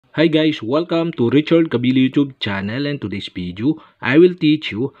Hi guys, welcome to Richard Cabile YouTube channel, and today's video I will teach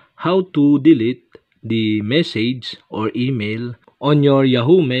you how to delete the message or email on your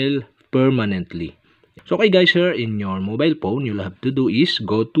Yahoo Mail permanently. So okay guys, here in your mobile phone, you'll have to do is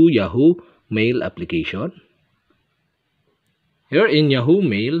go to Yahoo Mail application. Here in Yahoo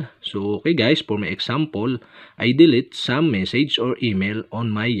Mail, so okay guys, for my example, I delete some message or email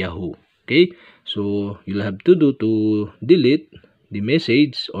on my Yahoo. Okay, so you'll have to do to delete the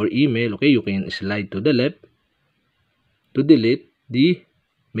message or email. Okay, you can slide to the left to delete the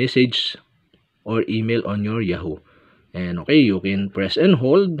message or email on your Yahoo. And okay, you can press and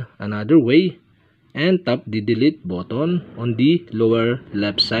hold another way and tap the delete button on the lower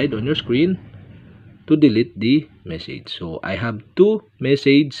left side on your screen to delete the message. So I have two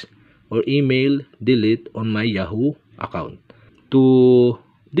message or email delete on my Yahoo account. To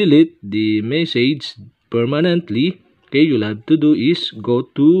delete the message permanently, okay, you'll have to do is go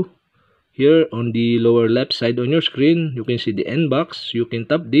to here on the lower left side on your screen. You can see the inbox. You can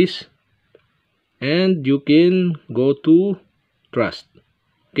tap this and you can go to trust.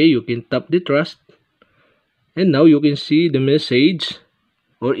 Okay, you can tap the trust and now you can see the message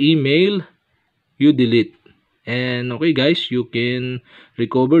or email you delete. And okay guys, you can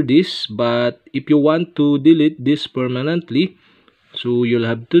recover this, but if you want to delete this permanently, so you'll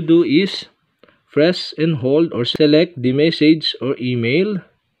have to do is press and hold or select the message or email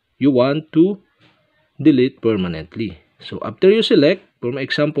you want to delete permanently. So after you select, for my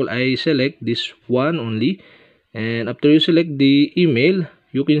example, I select this one only, and after you select the email,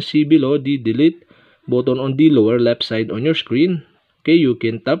 you can see below the delete button on the lower left side on your screen. Okay, you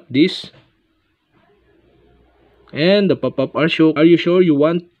can tap this and the pop-up are show, are you sure you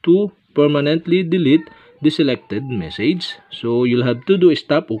want to permanently delete the selected message? So you'll have to do is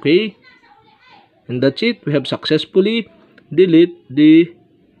tap okay, and that's it. We have successfully delete the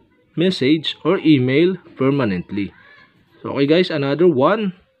message or email permanently. So okay guys, another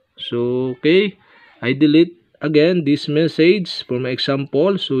one. So okay, I delete again this message for my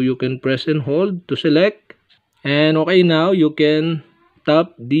example, so you can press and hold to select, and okay, now you can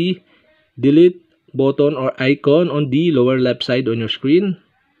tap the delete button or icon on the lower left side on your screen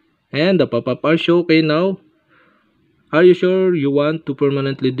and the pop-up are show. Okay, now are you sure you want to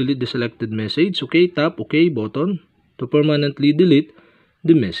permanently delete the selected message? Okay, tap okay button to permanently delete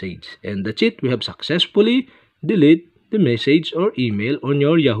the message, and that's it. We have successfully delete the message or email on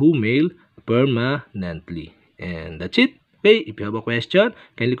your Yahoo Mail permanently, and that's it. Okay, if you have a question,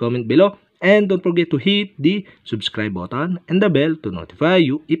 kindly comment below, and don't forget to hit the subscribe button and the bell to notify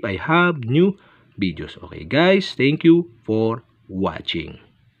you if I have new videos. Okay guys, thank you for watching.